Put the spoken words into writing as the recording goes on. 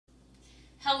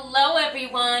Hello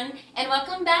everyone, and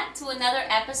welcome back to another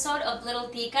episode of Little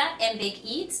Tika and Big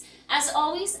Eats. As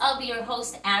always, I'll be your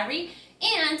host, Ari,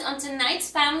 and on tonight's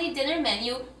family dinner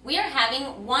menu, we are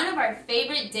having one of our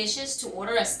favorite dishes to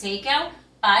order as takeout,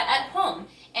 but at home,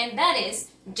 and that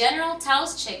is General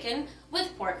Tao's chicken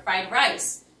with pork fried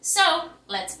rice. So,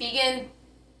 let's begin.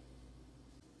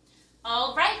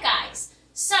 Alright guys,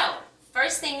 so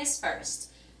first thing is first.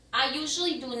 I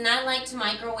usually do not like to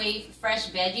microwave fresh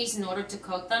veggies in order to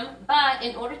cook them, but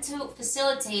in order to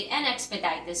facilitate and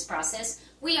expedite this process,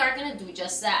 we are going to do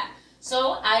just that.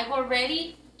 So I've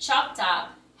already chopped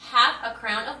up half a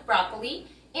crown of broccoli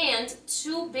and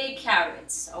 2 big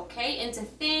carrots, okay, into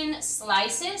thin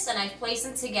slices, and I've placed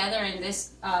them together in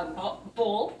this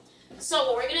bowl. So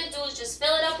what we're going to do is just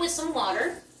fill it up with some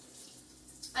water,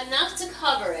 enough to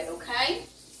cover it, okay?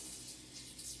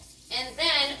 And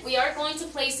then we are going to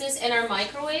place this in our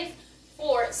microwave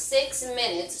for 6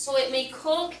 minutes so it may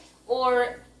cook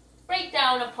or break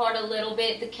down apart a little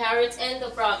bit, the carrots and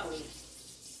the broccoli.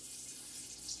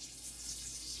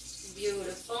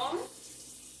 Beautiful.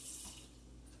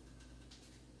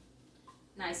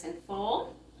 Nice and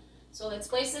full. So let's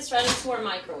place this right into our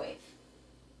microwave.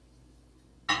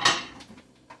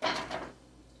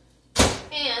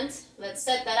 And let's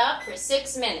set that up for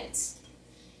 6 minutes.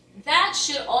 That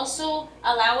should also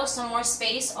allow us some more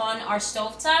space on our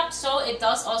stovetop, so it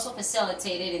does also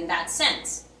facilitate it in that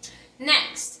sense.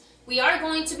 Next, we are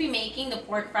going to be making the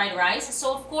pork fried rice,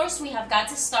 so of course we have got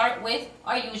to start with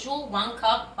our usual 1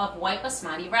 cup of white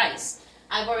basmati rice.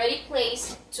 I've already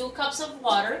placed 2 cups of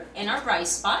water in our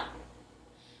rice pot,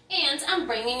 and I'm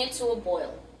bringing it to a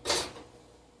boil.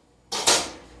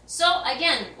 So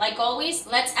again, like always,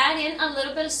 let's add in a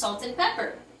little bit of salt and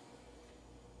pepper.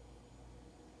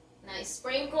 Nice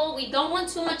sprinkle. We don't want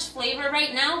too much flavor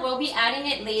right now. We'll be adding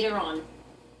it later on.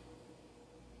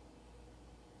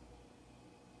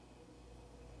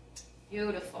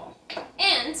 Beautiful.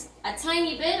 And a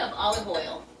tiny bit of olive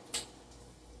oil.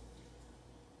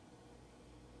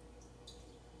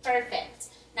 Perfect.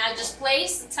 Now just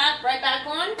place the top right back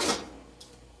on.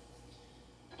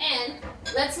 And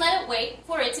let's let it wait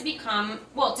for it to come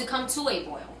to a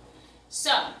boil.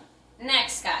 So,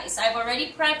 next guys, I've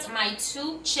already prepped my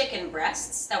 2 chicken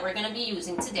breasts that we're going to be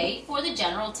using today for the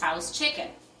General Tao's chicken.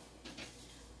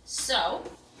 So,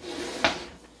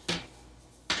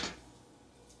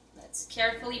 let's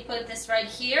carefully put this right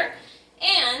here,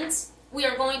 and we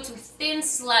are going to thin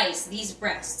slice these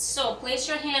breasts. So place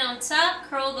your hand on top,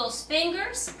 curl those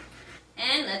fingers,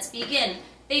 and let's begin.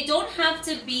 They don't have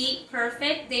to be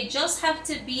perfect, they just have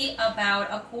to be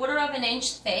about 1/4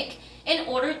 inch thick in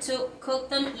order to cook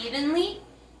them evenly,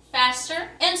 faster,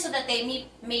 and so that they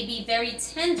may be very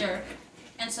tender,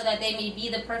 and so that they may be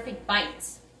the perfect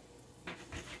bites.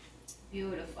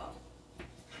 Beautiful.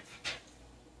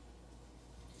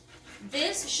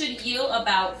 This should yield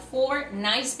about 4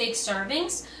 nice big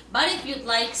servings, but if you'd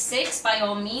like 6, by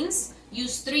all means,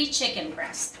 use 3 chicken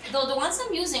breasts, though the ones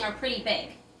I'm using are pretty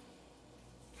big.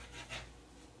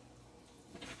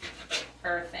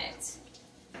 Perfect.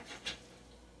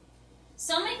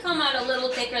 Some may come out a little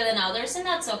thicker than others, and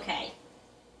that's okay.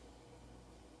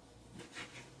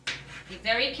 Be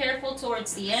very careful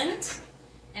towards the end,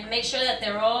 and make sure that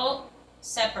they're all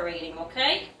separating,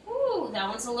 okay? Ooh, that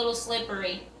one's a little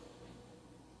slippery.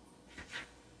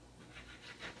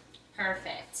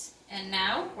 Perfect. And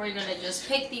now we're going to just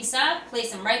pick these up,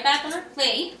 place them right back on our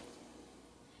plate,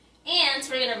 and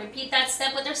we're going to repeat that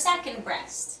step with our second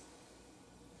breast.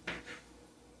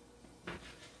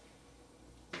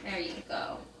 There you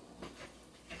go.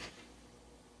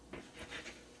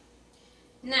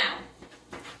 Now,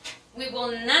 we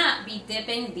will not be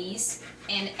dipping these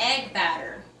in egg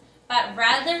batter, but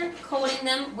rather coating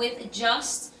them with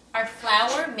just our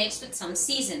flour mixed with some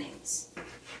seasonings.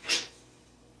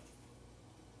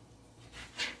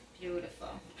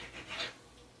 Beautiful.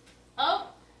 Oh,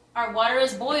 our water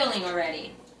is boiling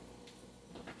already.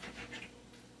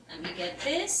 Let me get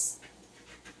this.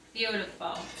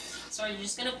 Beautiful. So you're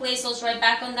just going to place those right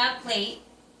back on that plate.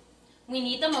 We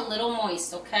need them a little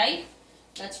moist, okay?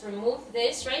 Let's remove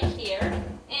this right here.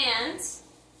 And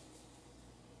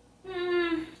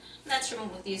let's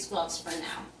remove these gloves for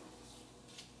now.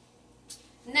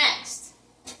 Next,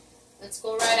 let's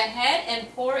go right ahead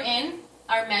and pour in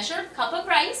our measured cup of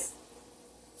rice.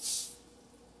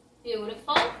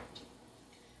 Beautiful.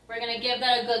 We're going to give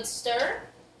that a good stir.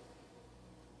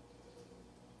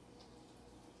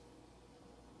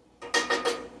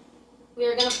 We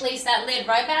are going to place that lid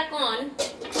right back on,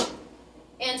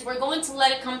 and we're going to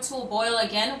let it come to a boil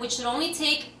again, which should only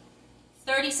take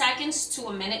 30 seconds to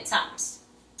a minute tops.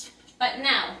 But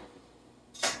now,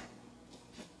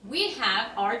 we have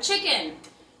our chicken.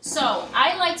 So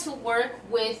I like to work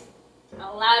with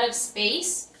a lot of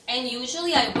space, and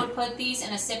usually I would put these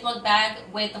in a Ziploc bag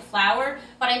with the flour,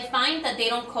 but I find that they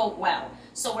don't coat well.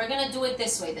 So we're gonna do it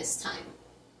this way this time.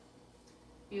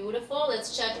 Beautiful,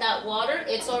 let's check that water.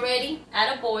 It's already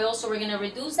at a boil, so we're gonna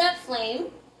reduce that flame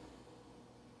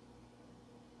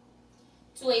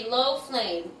to a low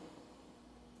flame.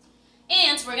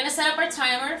 And we're gonna set up our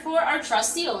timer for our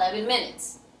trusty 11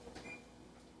 minutes.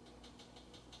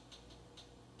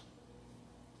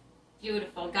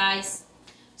 Beautiful, guys.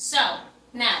 So,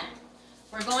 now,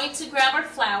 we're going to grab our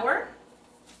flour.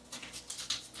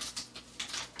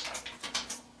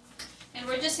 And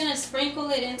we're just gonna sprinkle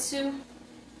it into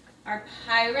our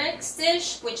Pyrex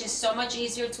dish, which is so much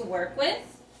easier to work with.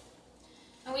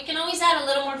 And we can always add a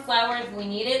little more flour if we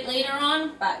need it later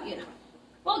on, but you know,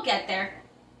 we'll get there.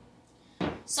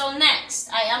 So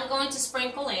next, I am going to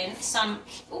sprinkle in some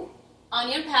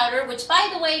onion powder, which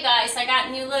by the way, guys, I got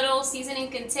new little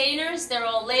seasoning containers. They're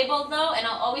all labeled though, and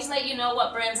I'll always let you know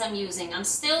what brands I'm using. I'm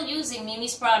still using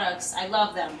Mimi's products. I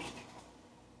love them.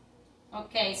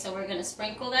 Okay, so we're gonna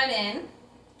sprinkle that in.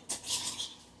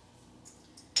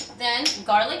 Then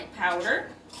garlic powder.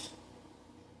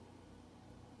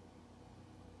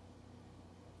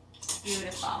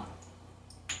 Beautiful.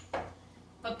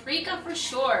 Paprika for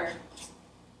sure.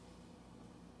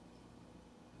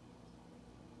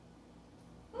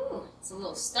 Ooh, it's a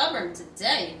little stubborn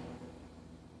today.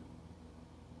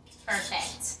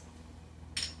 Perfect.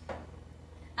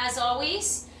 As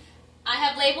always, I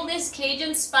have labeled this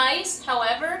Cajun spice.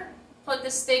 However, put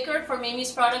the sticker for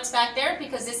Mimi's products back there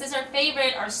because this is our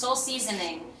favorite, our soul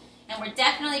seasoning. And we're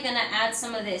definitely going to add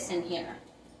some of this in here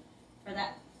for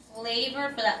that flavor,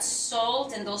 for that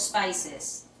salt and those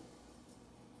spices.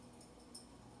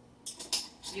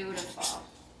 Beautiful.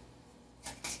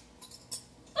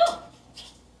 Ooh.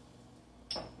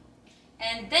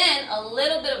 And then a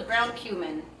little bit of ground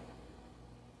cumin.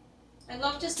 I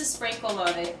love just a sprinkle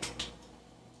of it.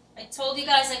 I told you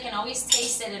guys I can always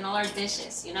taste it in all our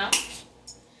dishes, you know?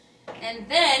 And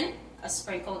then a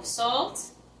sprinkle of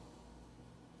salt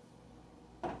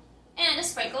and a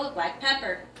sprinkle of black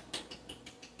pepper.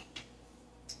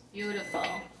 Beautiful.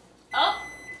 Oh,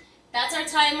 that's our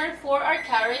timer for our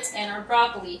carrots and our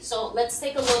broccoli. So let's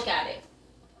take a look at it.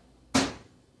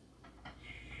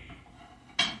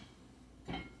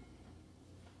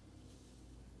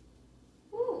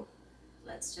 Ooh,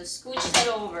 let's just scooch that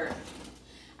over.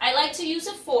 I like to use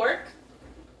a fork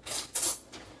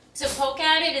to poke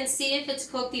at it and see if it's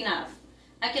cooked enough.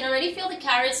 I can already feel the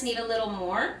carrots need a little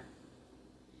more,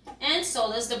 and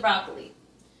so does the broccoli.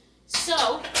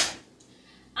 So,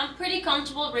 I'm pretty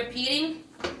comfortable repeating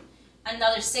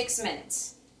another 6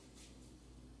 minutes.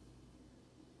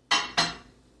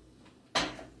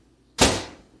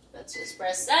 Let's just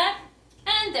press that,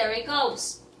 and there it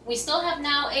goes. We still have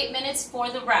now 8 minutes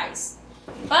for the rice.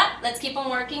 But let's keep on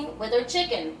working with our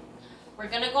chicken. We're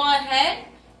gonna go ahead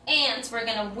and we're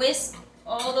gonna whisk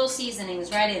all those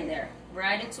seasonings right in there,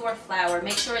 right into our flour.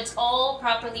 Make sure it's all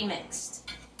properly mixed.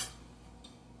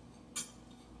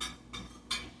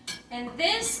 And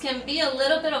this can be a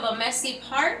little bit of a messy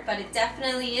part, but it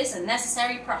definitely is a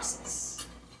necessary process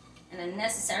and a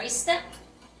necessary step.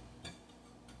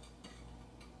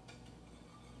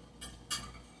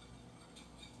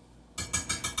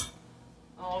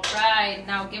 Alright,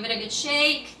 now give it a good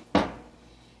shake.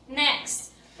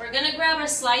 Next, we're going to grab our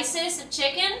slices of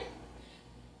chicken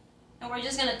and we're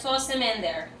just going to toss them in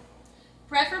there.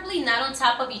 Preferably not on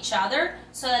top of each other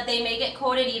so that they may get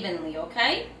coated evenly,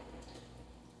 okay?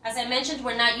 As I mentioned,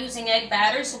 we're not using egg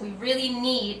batter, so we really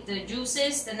need the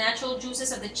juices, the natural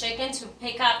juices of the chicken to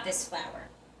pick up this flour.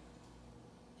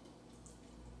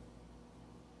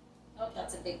 Oh,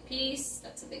 that's a big piece.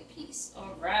 That's a big piece.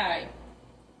 Alright.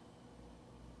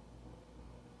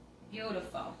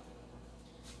 Beautiful.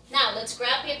 Now let's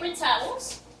grab paper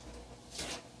towels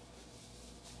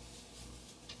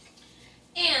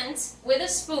and with a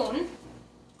spoon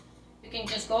you can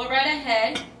just go right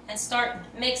ahead and start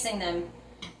mixing them.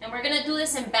 And we're gonna do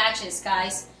this in batches,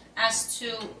 guys, as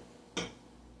to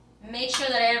make sure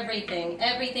that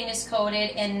everything is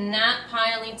coated and not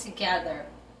piling together.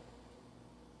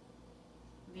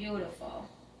 Beautiful.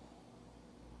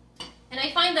 And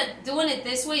I find that doing it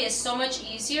this way is so much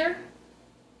easier.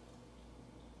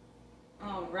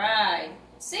 All right,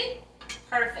 see?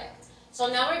 Perfect. So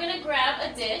now we're gonna grab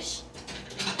a dish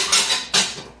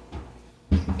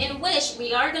in which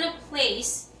we are gonna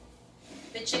place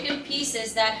the chicken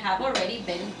pieces that have already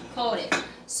been coated.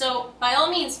 So by all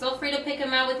means, feel free to pick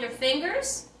them out with your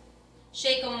fingers,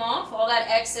 shake them off, all that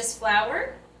excess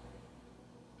flour.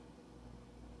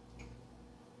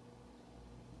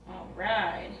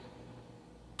 right.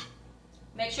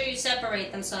 Make sure you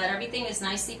separate them so that everything is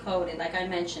nicely coated, like I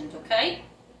mentioned, okay?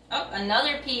 Oh,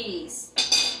 another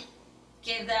piece.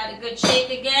 Give that a good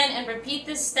shake again and repeat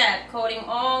this step, coating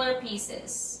all our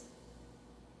pieces.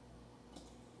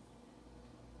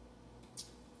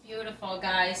 Beautiful,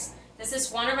 guys. This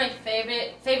is one of my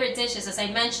favorite dishes, as I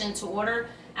mentioned, to order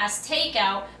as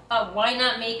takeout, but why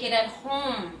not make it at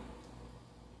home?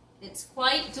 It's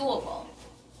quite doable.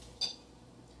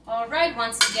 All right,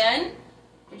 once again,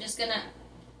 we're just gonna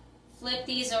flip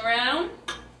these around,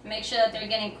 make sure that they're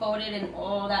getting coated in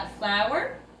all that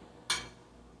flour.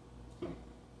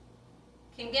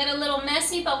 Can get a little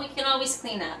messy, but we can always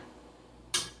clean up.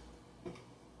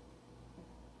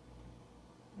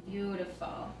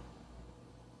 Beautiful.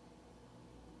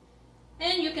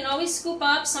 And you can always scoop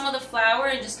up some of the flour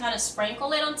and just kind of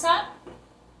sprinkle it on top.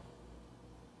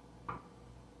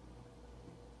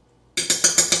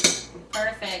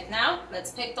 Perfect. Now,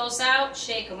 let's pick those out,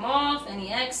 shake them off,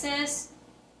 any excess.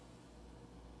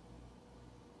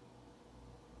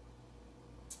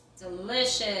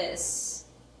 Delicious.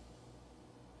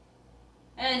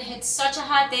 And it's such a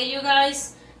hot day, you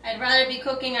guys. I'd rather be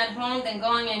cooking at home than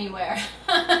going anywhere.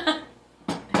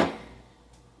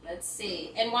 Let's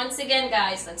see. And once again,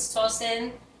 guys, let's toss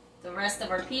in the rest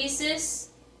of our pieces.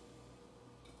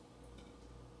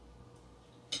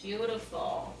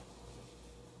 Beautiful.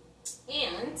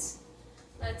 And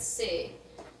let's see.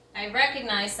 I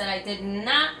recognize that I did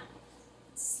not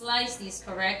slice these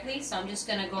correctly, so I'm just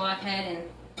going to go ahead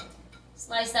and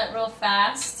slice that real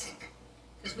fast,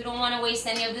 because we don't want to waste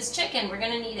any of this chicken. We're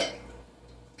going to need it.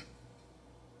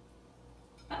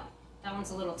 Oh, that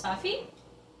one's a little toughy.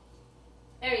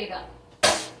 There you go.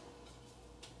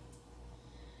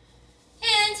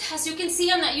 And as you can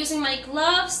see, I'm not using my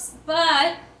gloves,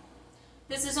 but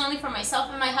this is only for myself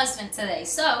and my husband today,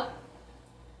 so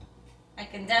I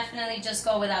can definitely just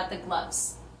go without the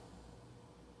gloves.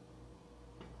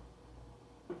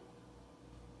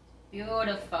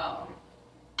 Beautiful.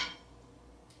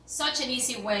 Such an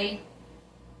easy way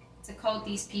to coat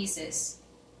these pieces.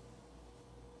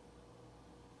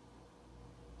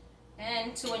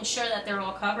 And to ensure that they're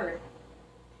all covered.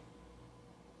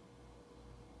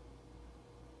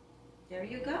 There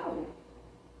you go.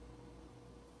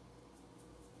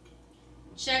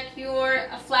 Check your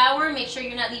flour, make sure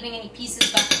you're not leaving any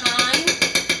pieces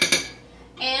behind.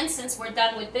 And since we're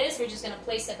done with this, we're just going to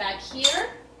place it back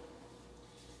here,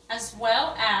 as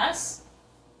well as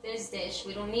this dish.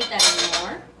 We don't need that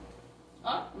anymore.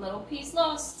 Oh, little piece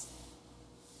lost.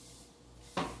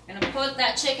 Gonna put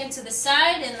that chicken to the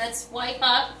side, and let's wipe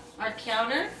up our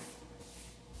counter.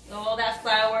 All that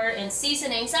flour and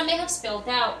seasonings that may have spilled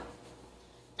out.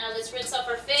 Now let's rinse off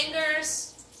our fingers.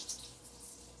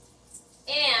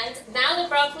 And now the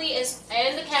broccoli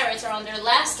and the carrots are on their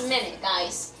last minute,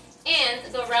 guys.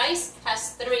 And the rice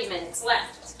has 3 minutes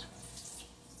left.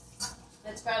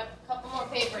 Let's grab a couple more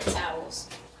paper towels.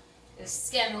 It's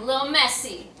getting a little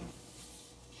messy.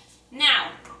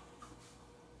 Now,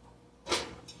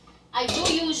 I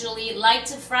do usually like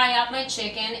to fry up my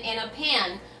chicken in a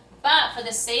pan, but for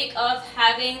the sake of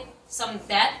having some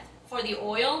depth for the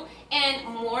oil and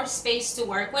more space to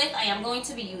work with, I am going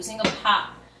to be using a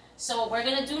pot. So what we're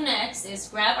going to do next is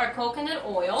grab our coconut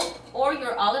oil or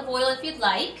your olive oil if you'd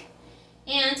like,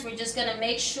 and we're just going to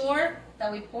make sure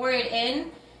that we pour it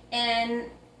in, and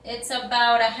it's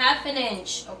about a ½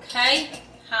 inch, okay,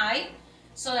 high,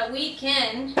 so that we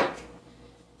can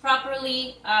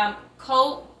properly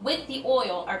coat with the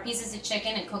oil our pieces of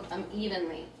chicken and cook them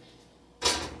evenly.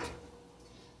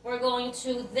 We're going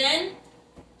to then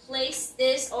place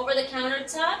this over the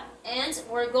countertop, and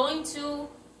we're going to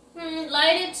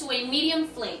light it to a medium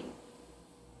flame.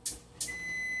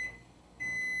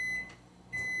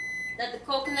 Let the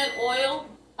coconut oil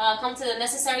come to the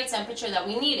necessary temperature that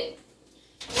we need it.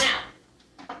 Now,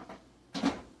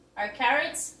 our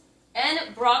carrots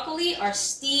and broccoli are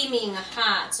steaming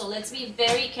hot, so let's be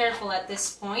very careful at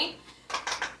this point.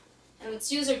 And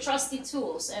let's use our trusty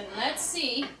tools, and let's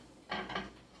see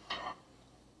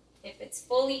if it's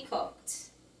fully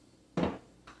cooked.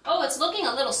 Oh, it's looking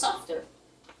a little softer.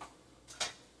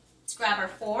 Let's grab our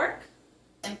fork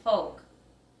and poke.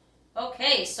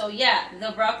 Okay, so yeah,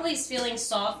 the broccoli is feeling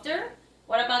softer.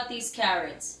 What about these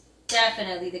carrots?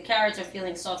 Definitely, the carrots are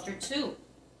feeling softer too.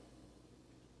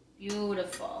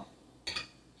 Beautiful.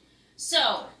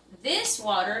 So, this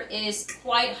water is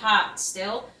quite hot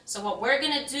still. So what we're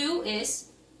going to do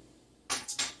is,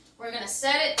 we're going to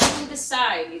set it to the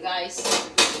side, you guys.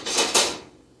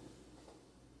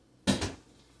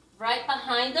 Right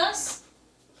behind us.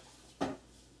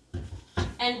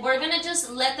 And And we're gonna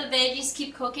just let the veggies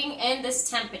keep cooking in this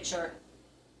temperature.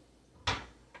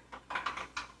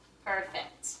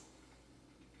 Perfect.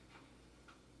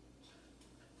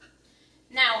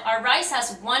 Now, our rice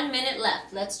has 1 minute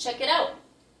left. Let's check it out.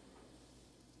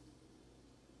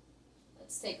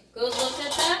 Let's take a good look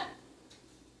at that.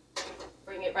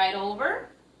 Bring it right over.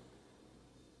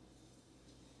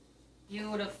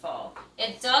 Beautiful.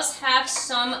 It does have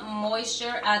some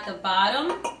moisture at the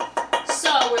bottom.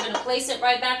 So we're going to place it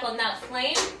right back on that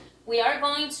flame. We are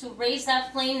going to raise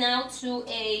that flame now to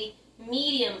a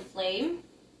medium flame.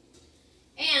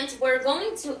 And we're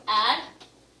going to add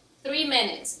 3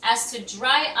 minutes as to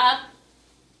dry up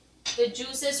the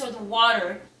juices or the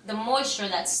water, the moisture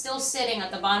that's still sitting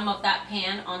at the bottom of that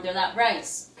pan under that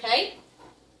rice. Okay?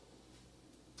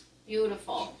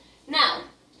 Beautiful. Now,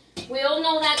 we all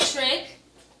know that trick.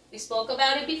 We spoke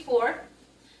about it before.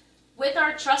 With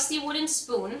our trusty wooden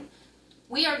spoon,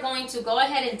 we are going to go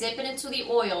ahead and dip it into the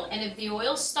oil. And if the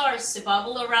oil starts to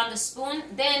bubble around the spoon,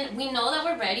 then we know that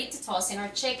we're ready to toss in our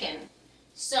chicken.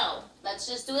 So, let's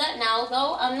just do that now,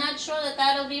 though I'm not sure that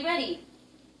that'll be ready.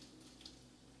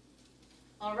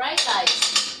 Alright,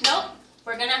 guys. Nope.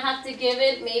 We're going to have to give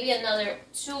it maybe another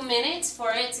 2 minutes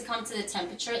for it to come to the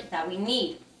temperature that we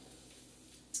need.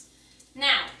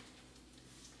 Now,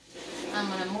 I'm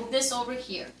going to move this over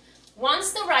here.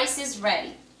 Once the rice is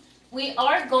ready, we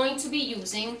are going to be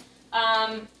using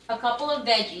a couple of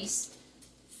veggies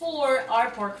for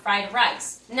our pork fried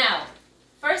rice. Now,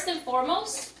 first and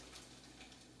foremost,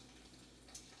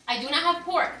 I do not have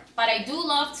pork, but I do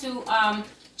love to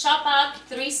chop up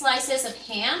 3 slices of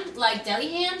ham, like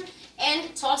deli ham,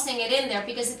 and tossing it in there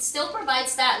because it still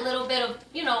provides that little bit of,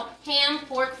 you know, ham,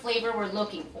 pork flavor we're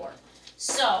looking for.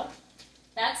 So,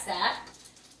 that's that.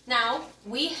 Now,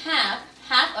 we have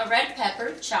half a red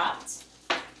pepper chopped,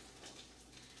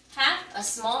 half a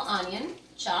small onion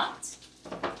chopped,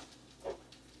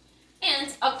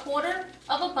 and a quarter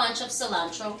of a bunch of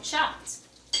cilantro chopped,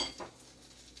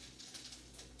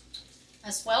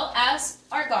 as well as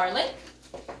our garlic,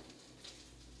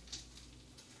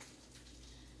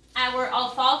 our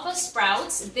alfalfa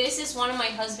sprouts. This is one of my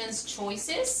husband's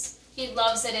choices. He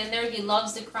loves it in there. He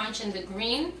loves the crunch and the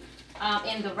green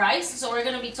in the rice, so we're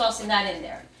going to be tossing that in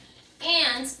there.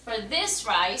 And for this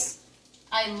rice,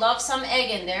 I love some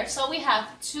egg in there, so we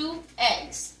have 2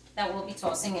 eggs that we'll be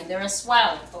tossing in there as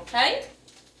well, okay?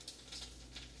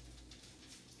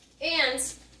 And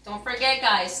don't forget,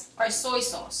 guys, our soy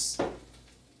sauce.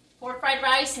 Pork fried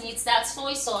rice needs that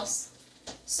soy sauce.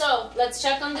 So let's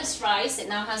check on this rice. It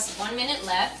now has 1 minute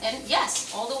left, and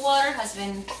yes, all the water has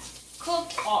been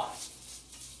cooked off.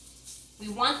 We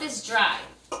want this dry.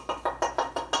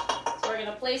 So we're going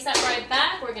to place that right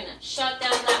back. We're going to shut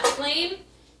down that flame,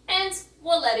 and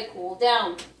we'll let it cool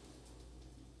down.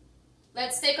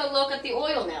 Let's take a look at the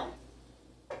oil now.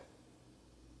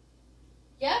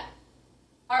 Yep,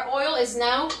 our oil is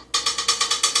now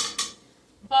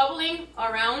bubbling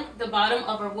around the bottom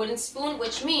of our wooden spoon,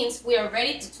 which means we are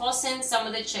ready to toss in some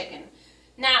of the chicken.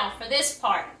 Now, for this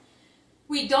part,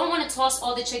 we don't want to toss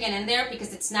all the chicken in there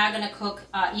because it's not going to cook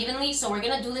evenly, so we're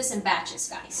going to do this in batches,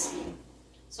 guys.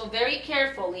 So very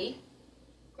carefully,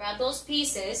 grab those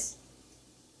pieces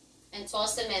and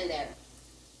toss them in there.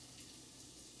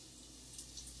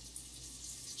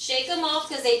 Shake them off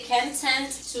because they can tend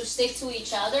to stick to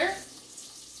each other.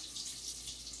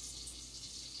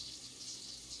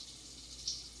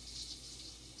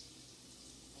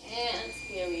 And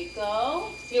here we go.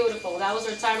 Beautiful. That was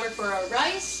our timer for our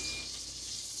rice.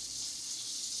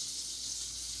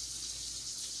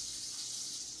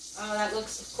 Oh, that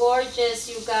looks gorgeous,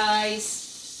 you guys.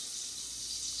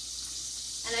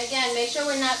 And again, make sure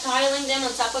we're not piling them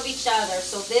on top of each other.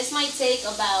 So this might take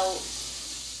about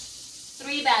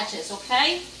 3 batches,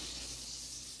 okay?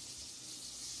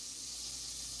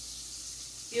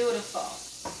 Beautiful.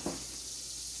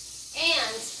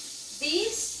 And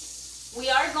these we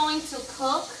are going to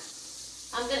cook.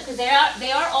 Because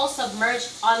they are all submerged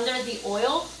under the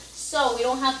oil, so we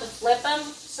don't have to flip them.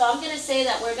 So I'm gonna say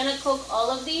that we're gonna cook all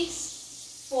of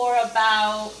these for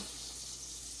about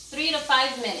 3 to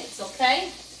 5 minutes,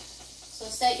 okay? So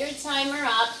set your timer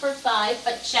up for 5,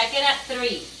 but check it at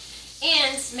 3.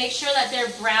 And make sure that they're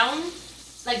brown,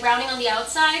 like browning on the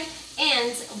outside,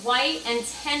 and white and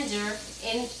tender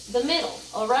in the middle,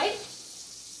 all right?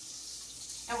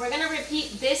 And we're gonna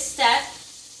repeat this step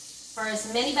for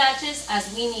as many batches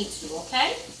as we need to,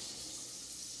 okay?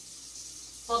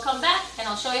 We'll come back and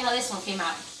I'll show you how this one came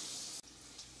out.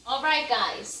 All right,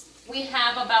 guys, we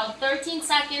have about 13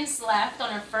 seconds left on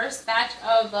our first batch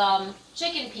of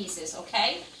chicken pieces,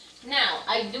 okay? Now,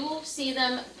 I do see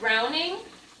them browning,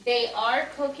 They are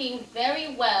cooking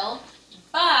very well,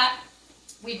 but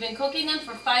we've been cooking them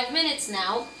for 5 minutes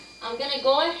now. I'm gonna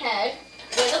go ahead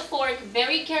with a fork,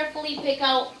 very carefully pick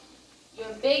out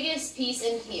your biggest piece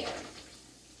in here.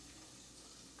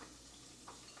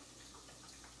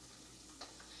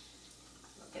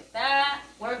 Look at that.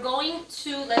 We're going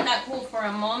to let that cool for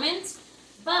a moment,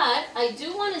 but I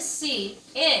do want to see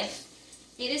if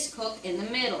it is cooked in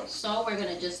the middle. So we're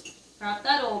gonna just prop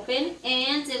that open,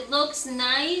 and it looks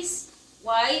nice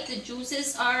white. The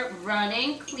juices are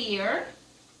running clear.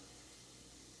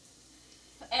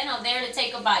 And I'm there to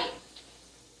take a bite.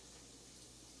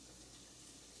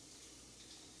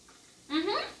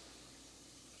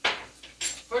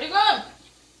 Pretty good.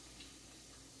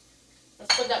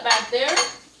 Let's put that back there.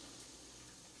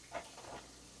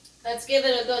 Let's give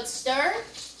it a good stir.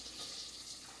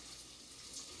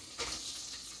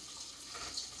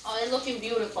 Oh, they're looking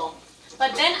beautiful.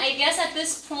 But then I guess at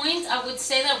this point, I would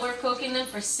say that we're cooking them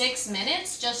for 6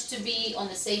 minutes just to be on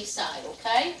the safe side,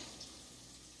 okay?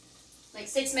 Like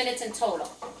 6 minutes in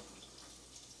total.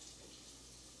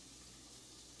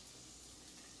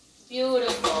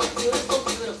 Beautiful, beautiful,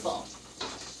 beautiful.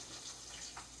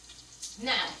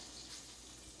 Now,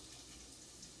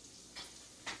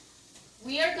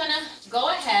 we are gonna go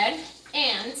ahead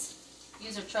and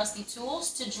use our trusty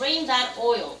tools to drain that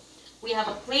oil. We have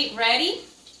a plate ready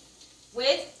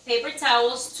with paper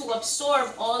towels to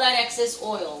absorb all that excess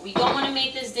oil. We don't want to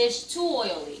make this dish too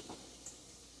oily.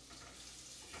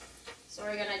 So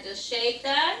we're gonna just shake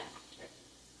that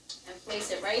and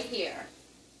place it right here.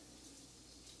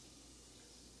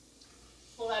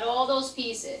 Pull out all those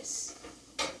pieces.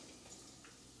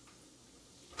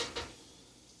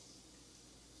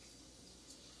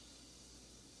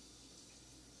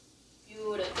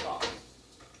 Beautiful.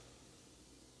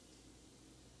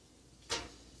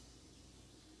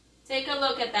 Take a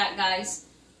look at that, guys.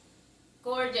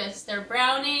 Gorgeous. They're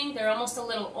browning. They're almost a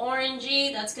little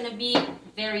orangey. That's going to be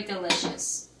very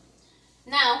delicious.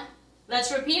 Now,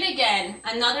 let's repeat again.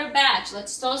 Another batch.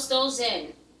 Let's toss those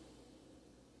in.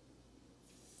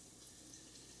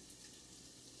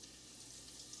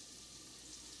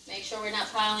 Make sure we're not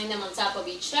piling them on top of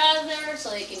each other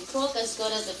so they can cook as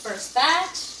good as the first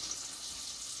batch.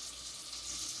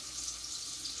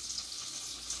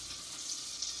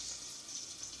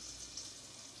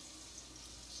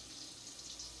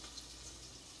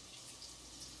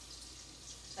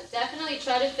 But definitely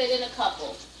try to fit in a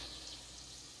couple.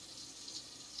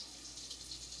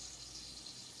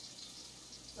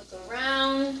 Look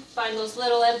around, find those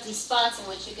little empty spots in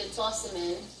which you can toss them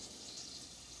in.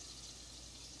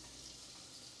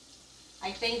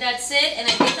 I think that's it, and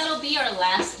I think that'll be our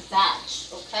last batch,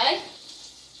 okay?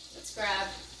 Let's grab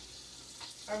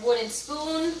our wooden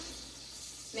spoon,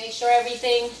 make sure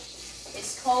everything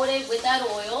is coated with that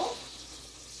oil,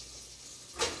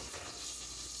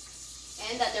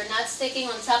 and that they're not sticking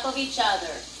on top of each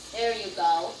other. There you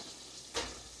go.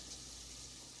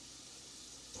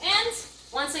 And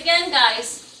once again,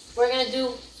 guys, we're gonna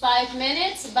do 5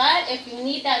 minutes, but if you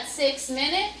need that 6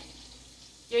 minute,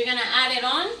 you're gonna add it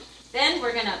on. Then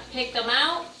we're gonna pick them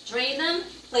out, drain them,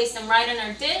 place them right in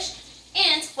our dish,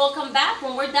 and we'll come back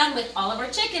when we're done with all of our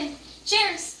chicken.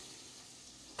 Cheers!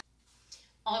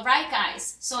 All right,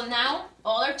 guys, so now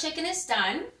all our chicken is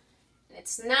done.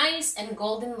 It's nice and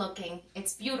golden looking.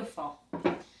 It's beautiful.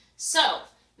 So,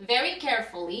 very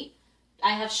carefully,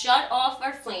 I have shut off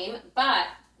our flame, but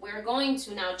we're going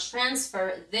to now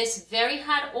transfer this very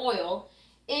hot oil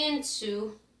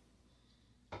into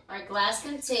our glass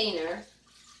container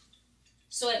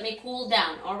so it may cool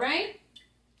down, all right?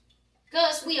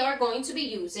 Because we are going to be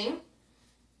using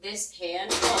this pan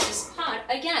or this pot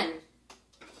again.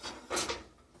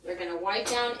 We're gonna wipe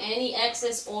down any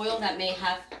excess oil that may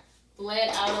have bled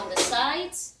out on the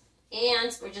sides,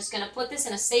 and we're just gonna put this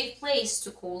in a safe place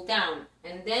to cool down,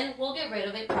 and then we'll get rid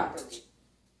of it properly,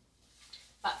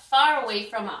 but far away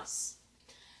from us.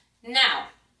 Now,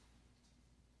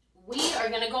 we are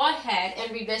gonna go ahead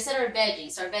and revisit our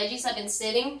veggies. Our veggies have been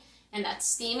sitting in that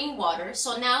steaming water,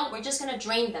 so now we're just gonna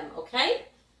drain them, okay?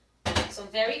 So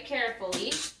very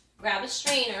carefully, grab a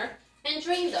strainer and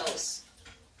drain those.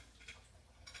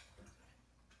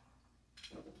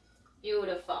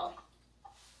 Beautiful.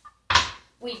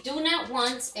 We do not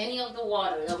want any of the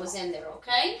water that was in there,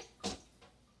 okay?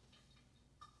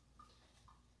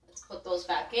 Let's put those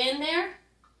back in there.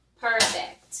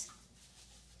 Perfect.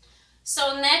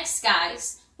 So next,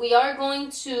 guys, we are going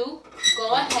to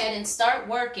go ahead and start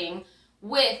working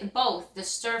with both the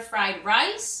stir-fried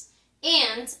rice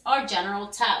and our General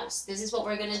Tso's. This is what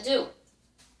we're gonna do.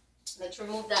 Let's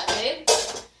remove that lid,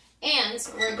 and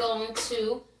we're going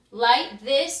to light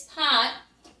this pot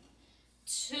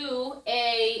to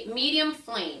a medium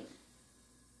flame.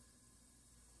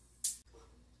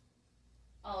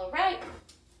 All right.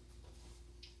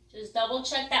 Just double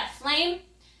check that flame.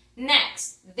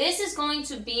 Next, this is going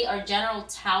to be our General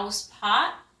Tao's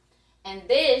pot, and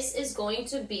this is going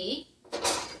to be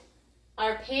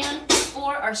our pan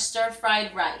for our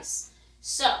stir-fried rice.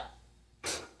 So,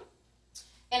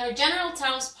 in our General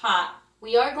Tao's pot,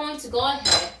 we are going to go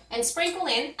ahead and sprinkle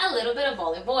in a little bit of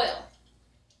olive oil.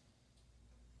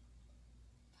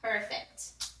 Perfect.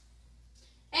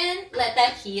 And let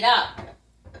that heat up.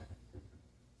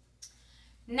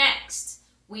 Next,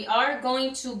 we are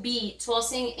going to be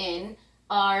tossing in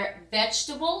our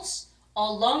vegetables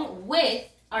along with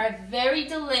our very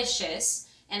delicious,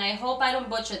 and I hope I don't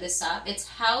butcher this up, it's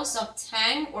House of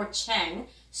Tang or Chang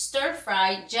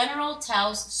stir-fried General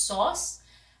Tao's sauce.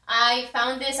 I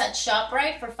found this at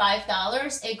ShopRite for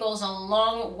 $5. It goes a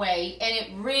long way, and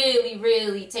it really,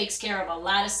 really takes care of a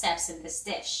lot of steps in this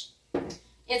dish.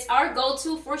 It's our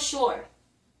go-to for sure.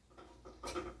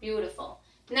 Beautiful.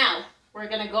 Now, we're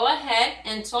going to go ahead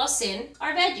and toss in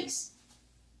our veggies.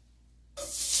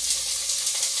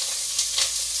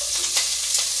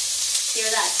 Hear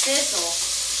that sizzle.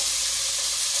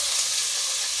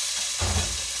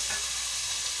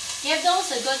 Give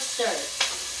those a good stir.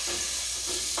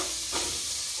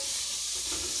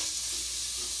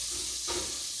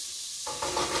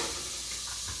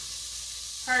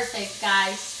 Perfect,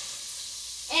 guys.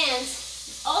 And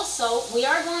also, we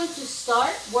are going to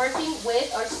start working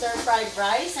with our stir-fried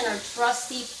rice and our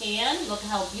trusty pan. Look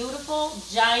how beautiful,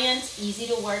 giant, easy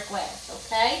to work with,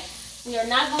 okay? We are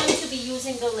not going to be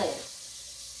using the lid.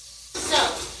 So,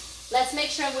 let's make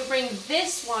sure we bring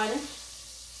this one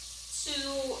to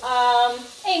a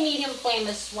medium flame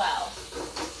as well.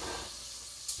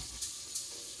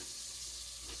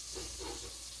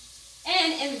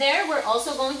 And in there, we're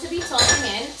also going to be tossing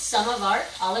in some of our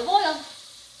olive oil.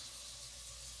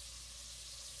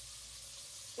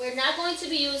 We're not going to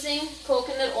be using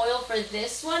coconut oil for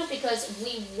this one because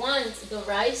we want the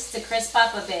rice to crisp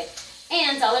up a bit.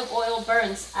 And olive oil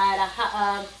burns at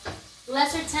a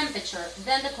lesser temperature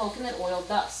than the coconut oil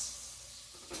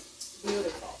does.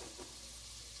 Beautiful.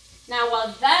 Now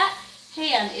while that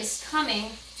pan is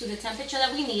coming to the temperature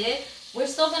that we need it, we're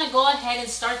still going to go ahead and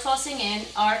start tossing in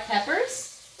our peppers,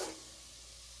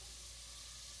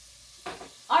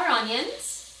 our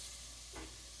onions,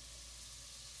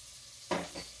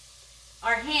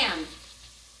 our ham,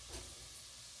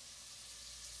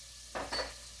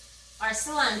 our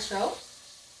cilantro,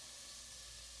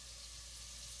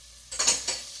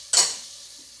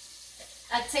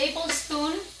 a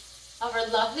tablespoon of our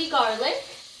lovely garlic,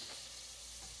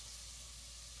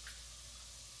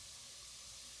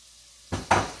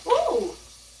 ooh,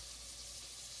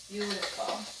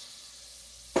 beautiful,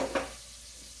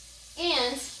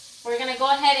 and we're going to go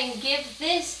ahead and give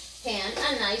this pan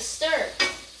a nice stir.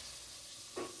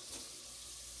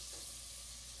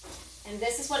 And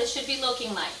this is what it should be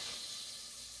looking like.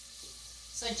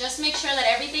 So just make sure that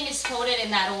everything is coated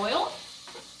in that oil.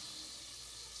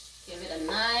 Give it a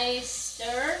nice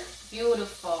stir.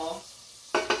 Beautiful.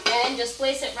 And just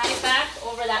place it right back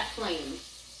over that flame.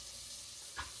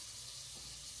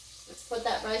 Let's put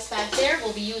that rice back there.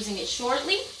 We'll be using it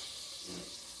shortly.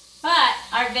 But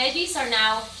our veggies are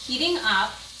now heating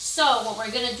up. So what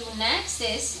we're going to do next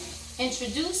is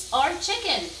introduce our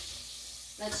chicken.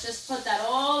 Let's just put that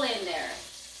all in there.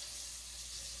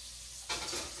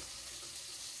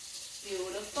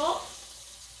 Beautiful.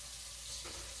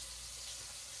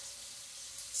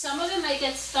 Some of it might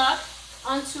get stuck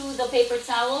onto the paper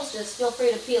towels. Just feel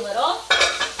free to peel it off.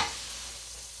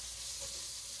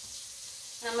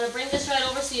 And I'm going to bring this right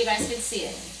over so you guys can see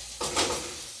it.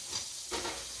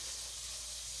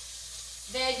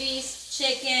 Veggies,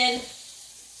 chicken,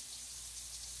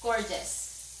 gorgeous.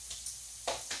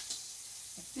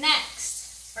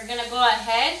 Next, we're going to go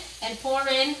ahead and pour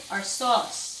in our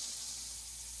sauce.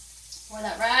 Pour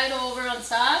that right over on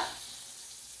top.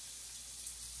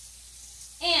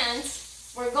 And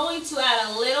we're going to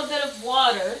add a little bit of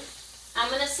water. I'm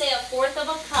going to say 1/4 of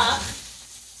a cup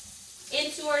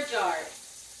into our jar.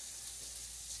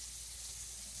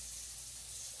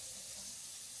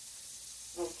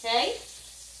 Okay.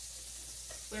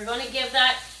 We're going to give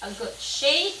that a good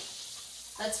shake.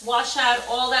 Let's wash out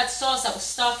all that sauce that was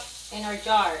stuck in our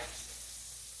jar.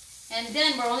 And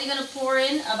then we're only going to pour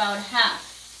in about half.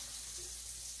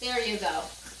 There you go.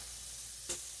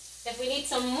 If we need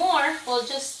some more, we'll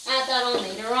just add that on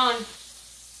later on.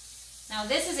 Now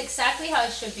this is exactly how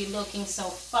it should be looking so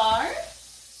far.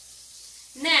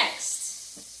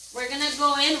 Next, we're gonna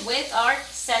go in with our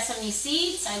sesame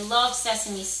seeds. I love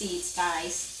sesame seeds,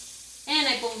 guys. And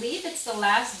I believe it's the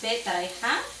last bit that I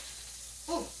have.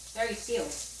 Oh, very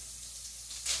sealed.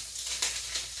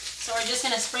 So we're just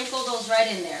gonna sprinkle those right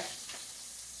in there.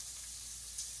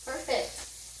 Perfect.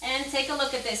 And take a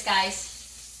look at this, guys.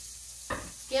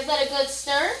 Give that a good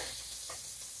stir.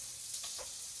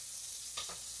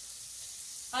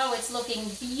 Oh, it's looking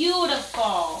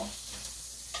beautiful.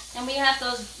 And we have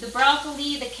the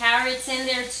broccoli, the carrots in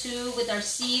there too with our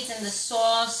seeds and the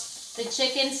sauce. The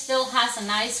chicken still has a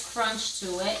nice crunch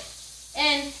to it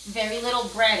and very little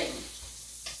breading,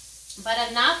 but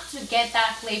enough to get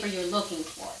that flavor you're looking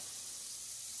for.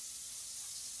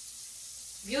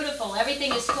 Beautiful.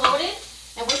 Everything is coated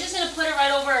and we're just going to put it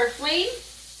right over our flame.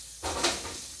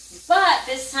 But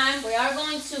this time we are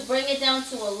going to bring it down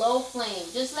to a low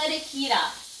flame. Just let it heat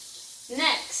up.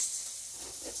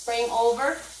 Next, let's bring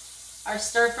over our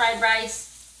stir-fried rice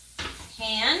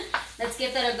pan. Let's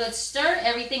give that a good stir.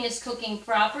 Everything is cooking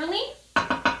properly.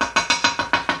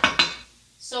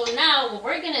 So now what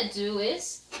we're gonna do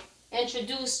is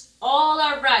introduce all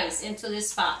our rice into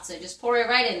this pot. So just pour it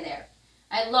right in there.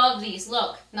 I love these.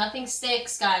 Look, nothing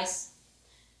sticks, guys.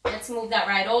 Let's move that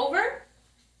right over.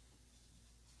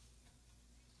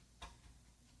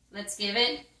 Let's give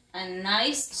it a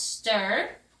nice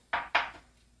stir.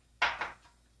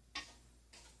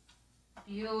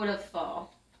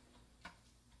 Beautiful.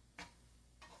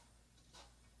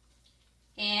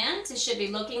 And it should be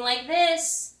looking like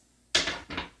this.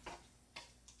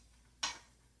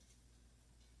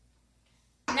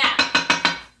 Now,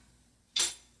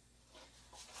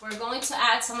 we're going to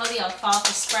add some of the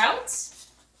alfalfa sprouts.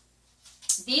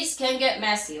 These can get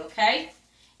messy, okay?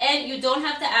 And you don't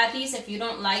have to add these if you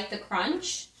don't like the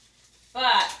crunch.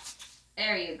 But,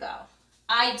 there you go.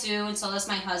 I do, and so does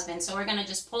my husband. So we're going to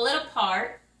just pull it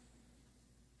apart.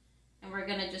 And we're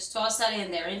going to just toss that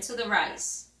in there into the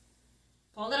rice.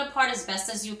 Pull it apart as best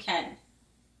as you can.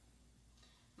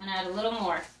 I'm going to add a little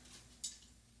more.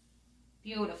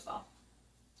 Beautiful.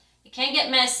 It can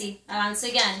get messy, once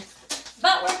again.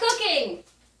 But we're cooking.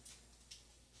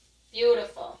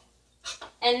 Beautiful.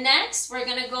 And next, we're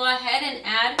going to go ahead and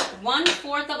add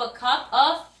 1/4 of a cup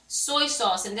of soy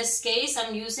sauce. In this case,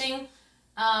 I'm using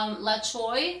La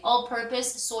Choy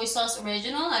all-purpose soy sauce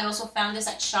original. I also found this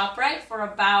at ShopRite for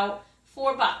about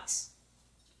 $4.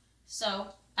 So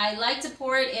I like to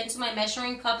pour it into my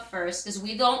measuring cup first because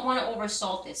we don't want to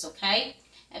oversalt this, okay?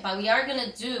 But we are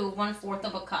going to do 1/4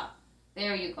 of a cup.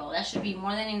 There you go. That should be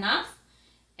more than enough.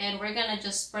 And we're going to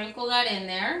just sprinkle that in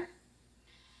there.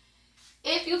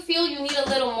 If you feel you need a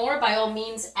little more, by all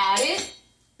means add it.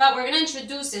 But we're going to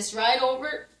introduce this right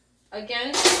over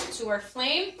again to our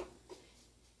flame.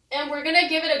 And we're going to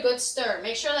give it a good stir.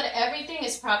 Make sure that everything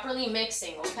is properly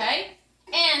mixing, okay?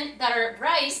 And that our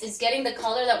rice is getting the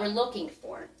color that we're looking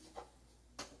for.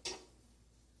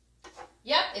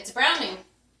 Yep, it's browning.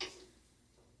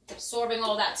 It's absorbing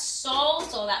all that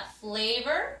salt, all that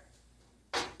flavor.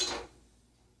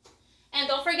 And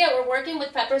don't forget, we're working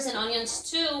with peppers and onions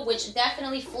too, which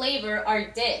definitely flavor our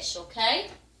dish,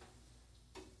 okay?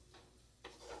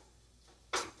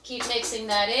 Keep mixing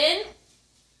that in.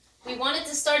 We want it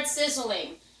to start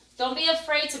sizzling. Don't be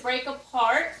afraid to break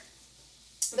apart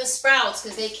the sprouts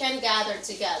because they can gather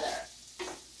together.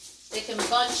 They can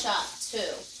bunch up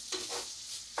too.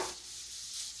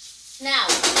 Now,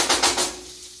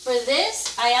 for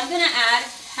this, I am going to add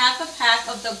 1/2 pack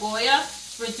of the Goya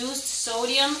reduced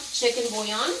sodium chicken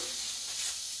bouillon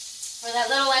for that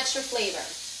little extra flavor.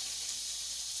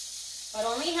 But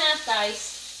only half,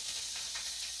 guys.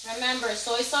 Remember,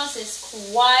 soy sauce is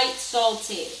quite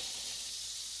salty.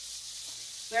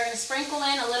 We're going to sprinkle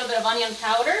in a little bit of onion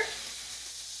powder.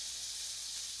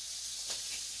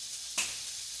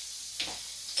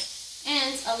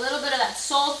 And a little bit of that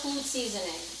salt food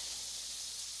seasoning.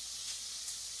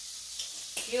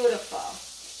 Beautiful.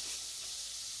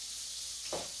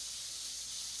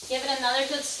 Give it another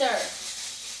good stir.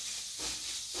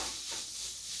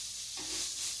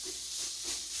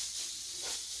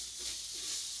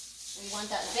 We want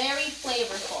that very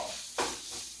flavorful.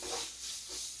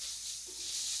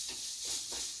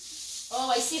 Oh,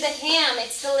 I see the ham.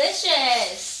 It's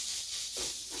delicious.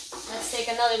 Let's take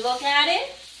another look at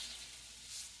it.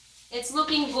 It's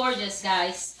looking gorgeous,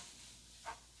 guys.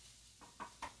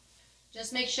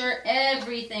 Just make sure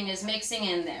everything is mixing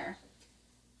in there.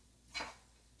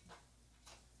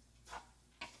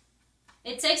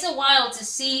 It takes a while to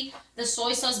see the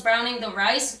soy sauce browning the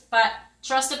rice, but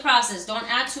trust the process. Don't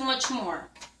add too much more.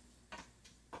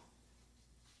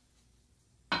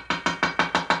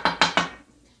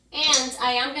 And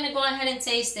I am going to go ahead and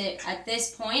taste it at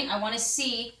this point. I want to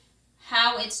see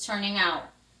how it's turning out.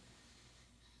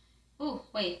 Ooh,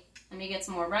 wait. Let me get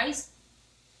some more rice.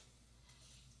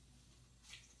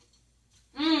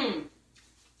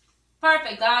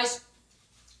 Perfect, guys.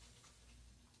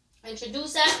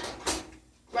 Introduce that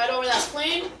right over that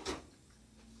flame.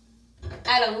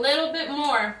 Add a little bit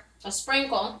more, a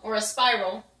sprinkle or a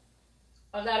spiral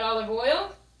of that olive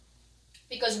oil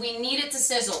because we need it to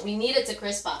sizzle. We need it to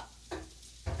crisp up.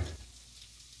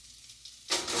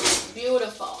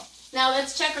 Beautiful. Now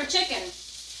let's check our chicken.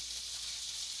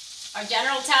 Our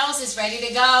General Tso's is ready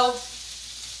to go.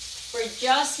 We're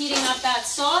just heating up that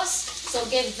sauce, so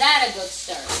give that a good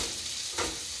stir.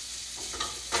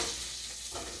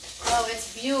 Oh,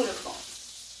 it's beautiful.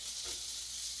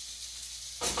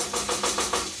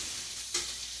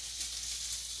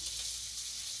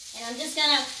 And I'm just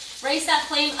gonna raise that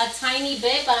flame a tiny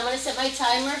bit, but I'm gonna set my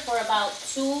timer for about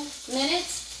 2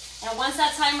 minutes. And once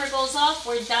that timer goes off,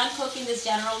 we're done cooking this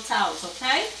General Tso's,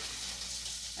 okay?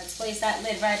 Let's place that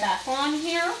lid right back on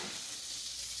here.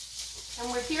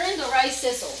 And we're hearing the rice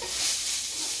sizzle.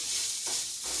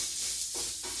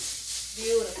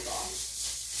 Beautiful.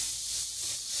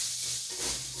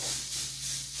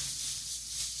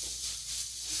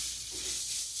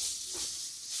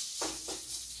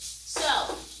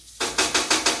 So,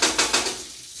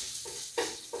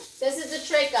 this is the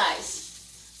trick,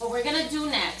 guys. What we're gonna do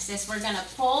next is we're gonna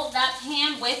pull that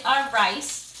pan with our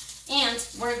rice, and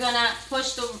we're gonna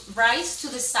push the rice to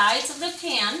the sides of the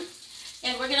pan,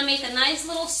 and we're gonna make a nice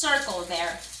little circle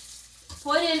there.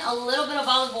 Put in a little bit of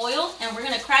olive oil, and we're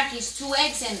gonna crack these 2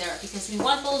 eggs in there because we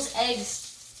want those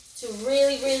eggs to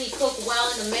really, really cook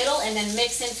well in the middle and then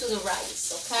mix into the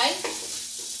rice, okay?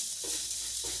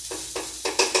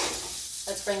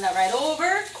 Let's bring that right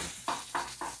over.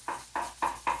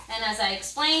 And as I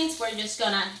explained, we're just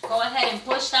gonna go ahead and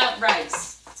push that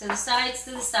rice to the sides,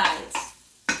 to the sides.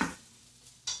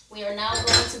 We are now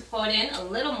going to put in a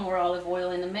little more olive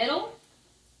oil in the middle.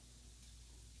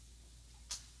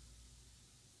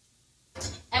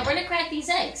 And we're going to crack these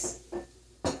eggs.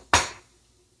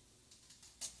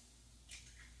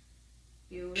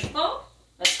 Beautiful.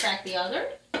 Let's crack the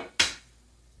other.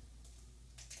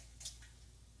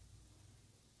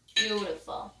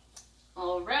 Beautiful.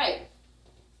 All right.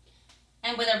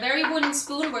 And with our very wooden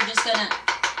spoon, we're just going to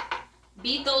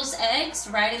beat those eggs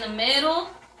right in the middle.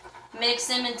 Mix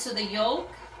them into the yolk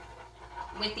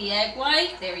with the egg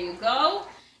white. There you go.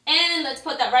 And let's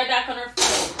put that right back on our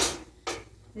flame.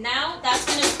 Now that's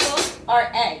going to cook our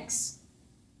eggs.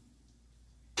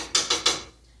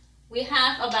 We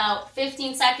have about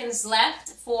 15 seconds left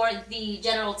for the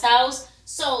General Tso's.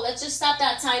 So let's just stop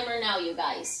that timer now, you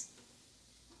guys.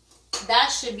 That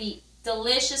should be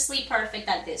deliciously perfect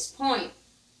at this point.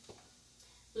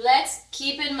 Let's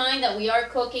keep in mind that we are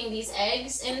cooking these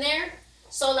eggs in there.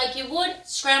 So like you would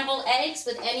scrambled eggs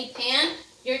with any pan,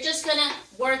 you're just going to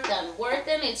work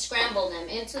them and scramble them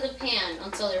into the pan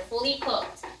until they're fully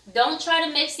cooked. Don't try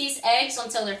to mix these eggs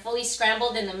until they're fully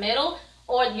scrambled in the middle,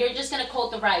 or you're just going to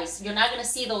coat the rice. You're not going to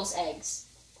see those eggs.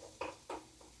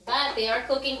 But they are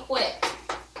cooking quick.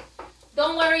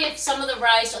 Don't worry if some of the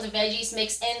rice or the veggies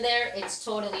mix in there. It's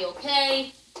totally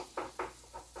okay.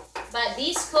 But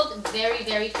these cook very,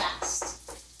 very fast.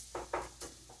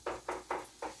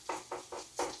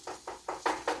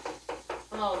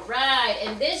 All right,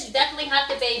 and this you definitely have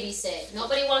to babysit.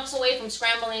 Nobody walks away from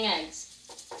scrambling eggs.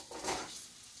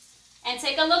 And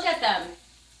take a look at them.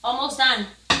 Almost done.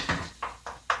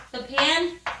 The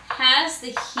pan has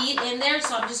the heat in there,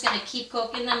 so I'm just going to keep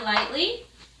cooking them lightly.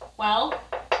 Well,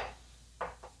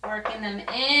 working them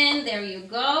in. There you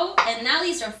go. And now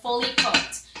these are fully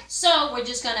cooked. So we're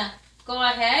just going to go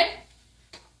ahead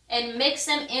and mix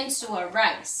them into our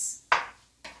rice.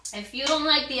 If you don't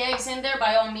like the eggs in there,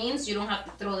 by all means, you don't have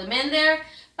to throw them in there.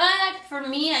 But for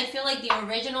me, I feel like the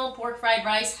original pork fried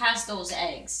rice has those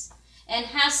eggs and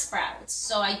has sprouts.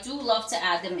 So I do love to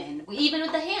add them in, even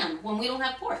with the ham when we don't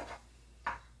have pork.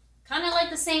 Kind of like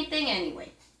the same thing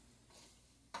anyway.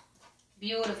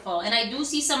 Beautiful. And I do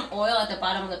see some oil at the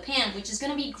bottom of the pan, which is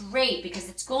going to be great because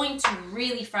it's going to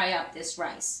really fry up this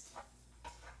rice.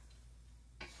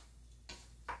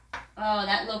 Oh,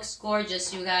 that looks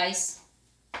gorgeous, you guys.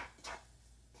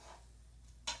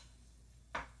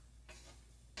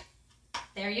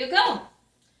 There you go.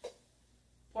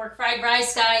 Pork fried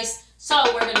rice, guys.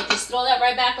 So we're going to just throw that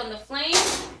right back on the flame.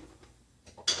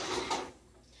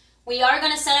 We are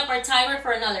going to set up our timer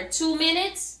for another 2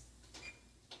 minutes.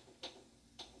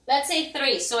 Let's say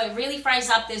 3, so it really fries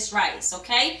up this rice,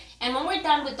 okay? And when we're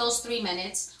done with those 3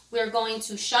 minutes, we're going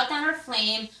to shut down our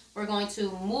flame. we're going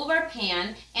to move our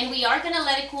pan, and we are going to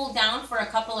let it cool down for a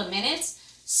couple of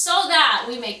minutes so that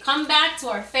we may come back to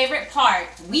our favorite part.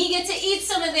 We get to eat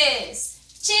some of this.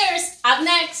 Cheers! Up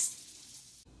next.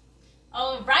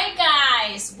 All right,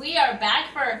 guys, we are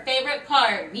back for our favorite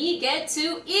part. We get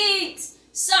to eat.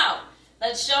 So,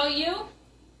 let's show you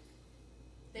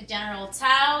the General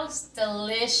Tso's.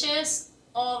 Delicious.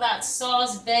 All that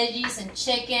sauce, veggies, and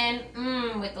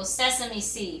chicken. With those sesame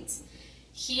seeds.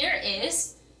 Here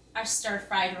is our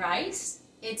stir-fried rice.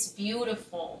 It's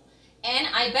beautiful. And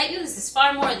I bet you this is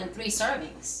far more than 3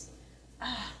 servings.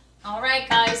 All right,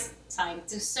 guys, time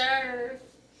to serve.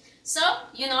 So,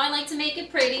 you know I like to make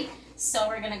it pretty. So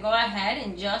we're going to go ahead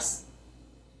and just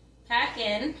pack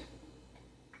in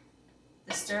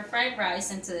the stir-fried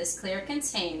rice into this clear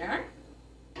container.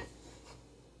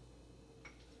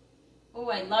 Oh,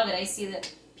 I love it. I see the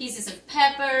pieces of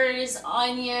peppers,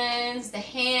 onions, the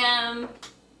ham.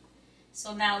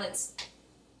 So now let's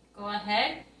go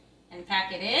ahead and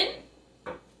pack it in.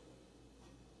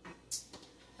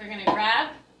 We're going to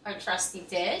grab our trusty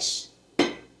dish,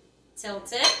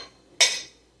 tilt it,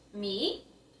 me,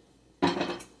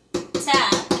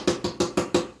 tap,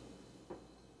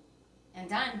 and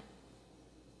done.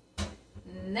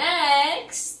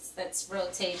 Next, let's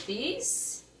rotate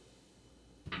these.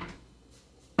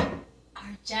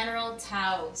 Our General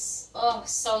Tso's. Oh,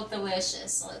 so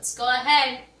delicious. So let's go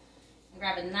ahead and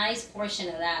grab a nice portion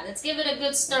of that. Let's give it a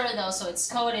good stir though so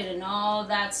it's coated in all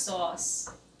that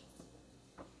sauce.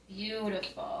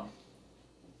 Beautiful.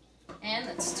 And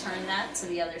let's turn that to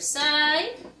the other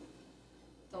side.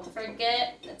 Don't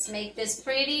forget, let's make this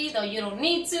pretty, though you don't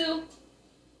need to.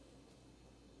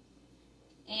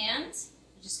 And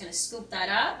I'm just going to scoop that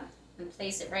up and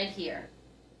place it right here.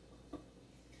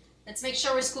 Let's make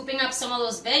sure we're scooping up some of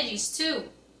those veggies too.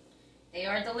 They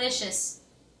are delicious.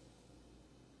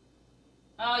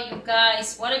 Oh, you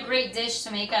guys, what a great dish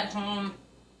to make at home.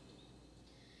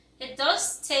 It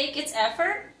does take its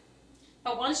effort,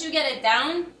 but once you get it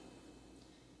down,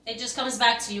 it just comes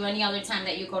back to you any other time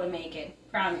that you go to make it.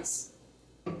 Promise.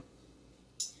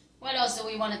 What else do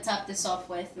we want to top this off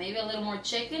with? Maybe a little more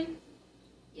chicken?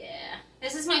 Yeah.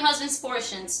 This is my husband's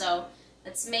portion, so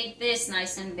let's make this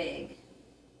nice and big.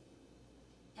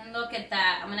 And look at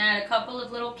that. I'm going to add a couple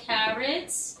of little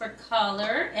carrots for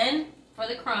color and for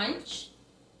the crunch.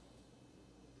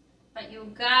 But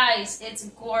you guys, it's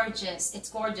gorgeous. It's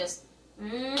gorgeous.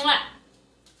 Mwah!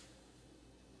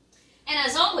 And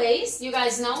as always, you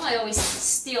guys know I always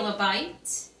steal a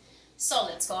bite. So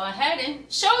let's go ahead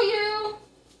and show you.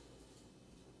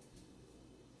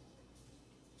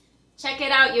 Check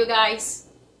it out, you guys.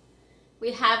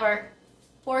 We have our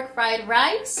pork fried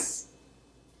rice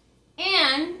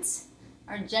and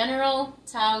our General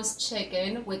Tso's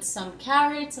chicken with some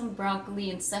carrots and broccoli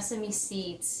and sesame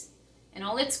seeds in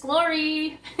all its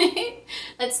glory.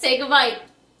 Let's take a bite.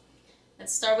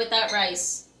 Let's start with that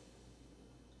rice.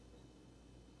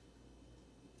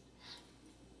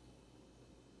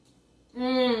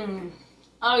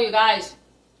 Oh, you guys,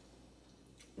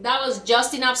 that was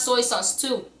just enough soy sauce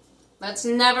too. Let's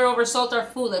never oversalt our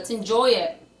food. Let's enjoy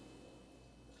it.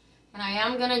 And I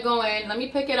am gonna go in. Let me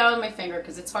pick it out with my finger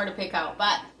because it's hard to pick out.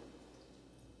 But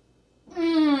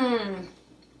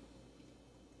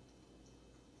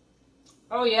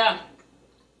oh yeah.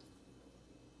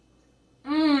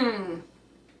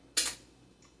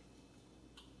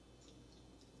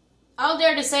 I'll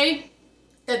dare to say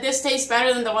that this tastes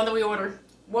better than the one that we ordered.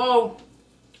 Whoa.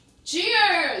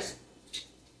 Cheers!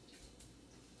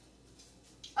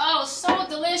 Oh, so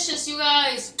delicious, you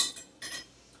guys.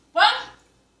 Well,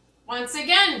 once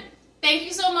again, thank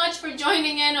you so much for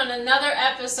joining in on another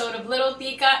episode of Little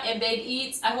Tica and Big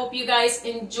Eats. I hope you guys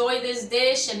enjoy this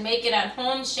dish and make it at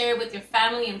home. Share it with your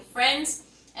family and friends.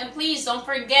 And please don't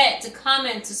forget to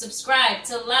comment, to subscribe,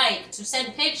 to like, to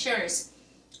send pictures.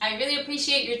 I really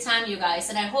appreciate your time, you guys,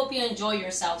 and I hope you enjoy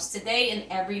yourselves today and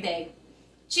every day.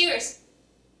 Cheers!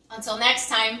 Until next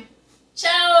time,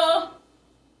 ciao!